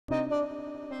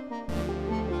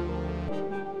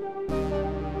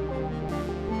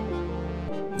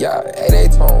Yeah,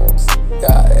 88 Tonez.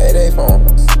 Yeah, 88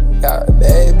 phones. Yeah,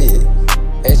 bad bitch.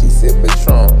 And she sip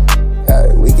Patron.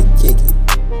 Yeah, we can kick it.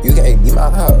 You can't be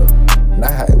my hoe.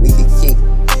 Nah, we can kick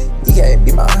it. You can't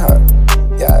be my hoe.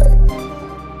 Yeah.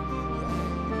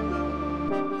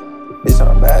 Bitch,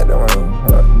 I'm bad to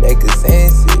win. They could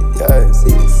sense it. Yeah, see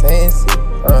it, sense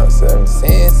it. Certain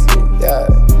sense it. Yeah.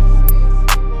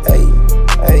 Hey,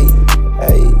 hey,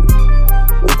 hey.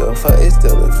 We go fuck, it's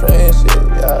still a friendship.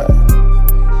 Yeah.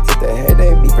 If they hate,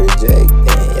 they be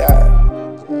projecting. Yeah.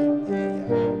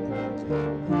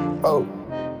 Oh.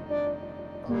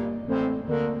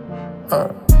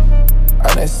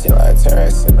 I done seen like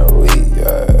Tonez in a week.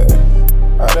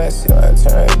 Yeah. I done seen like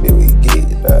Tonez, bitch, we get.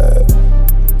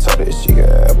 Told her she got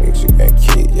help me, she can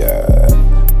kick, yeah.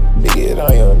 Dig it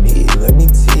on your knees, let me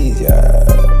tease, yeah.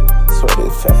 Sweat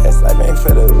it fast, like ain't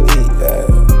for the week, yeah.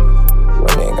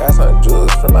 Women got some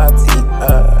jewels from my teeth,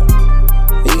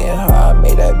 Vegan hard,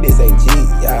 made that bitch say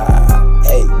cheese, yeah.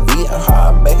 Hey, vegan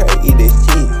hard, make her eat this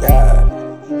cheese, yeah.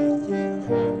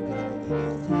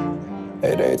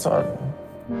 Hey, they told me.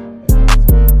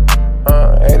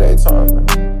 Hey, they told me.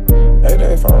 Hey,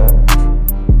 they phone.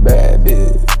 Bad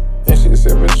bitch. And she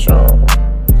super strong.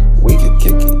 We can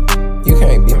kick it. You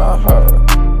can't be my hoe.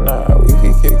 Nah, we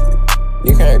can kick it.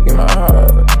 You can't be my hoe.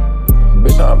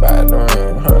 Bitch, I'm about to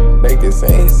win. They can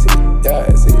sense it.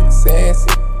 Yeah, see it, sense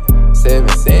it. 7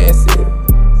 sense it.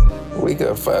 We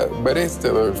could fuck, but it's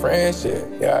still a friendship.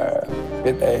 Yeah.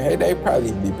 If they hate, they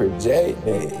probably be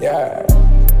projecting. Yeah.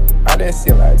 I done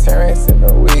seen like Tonez in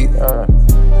a week.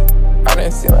 I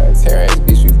done seen like Tonez,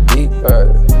 bitch, you geek.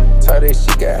 Told her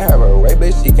she can have her way,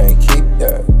 but she can't keep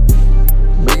that.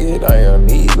 Bring it on your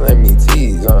knees, let me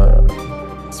tease.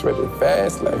 Sweat it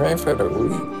fast, like rain for the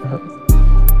week.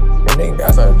 And then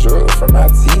got some jewels from my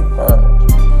teeth.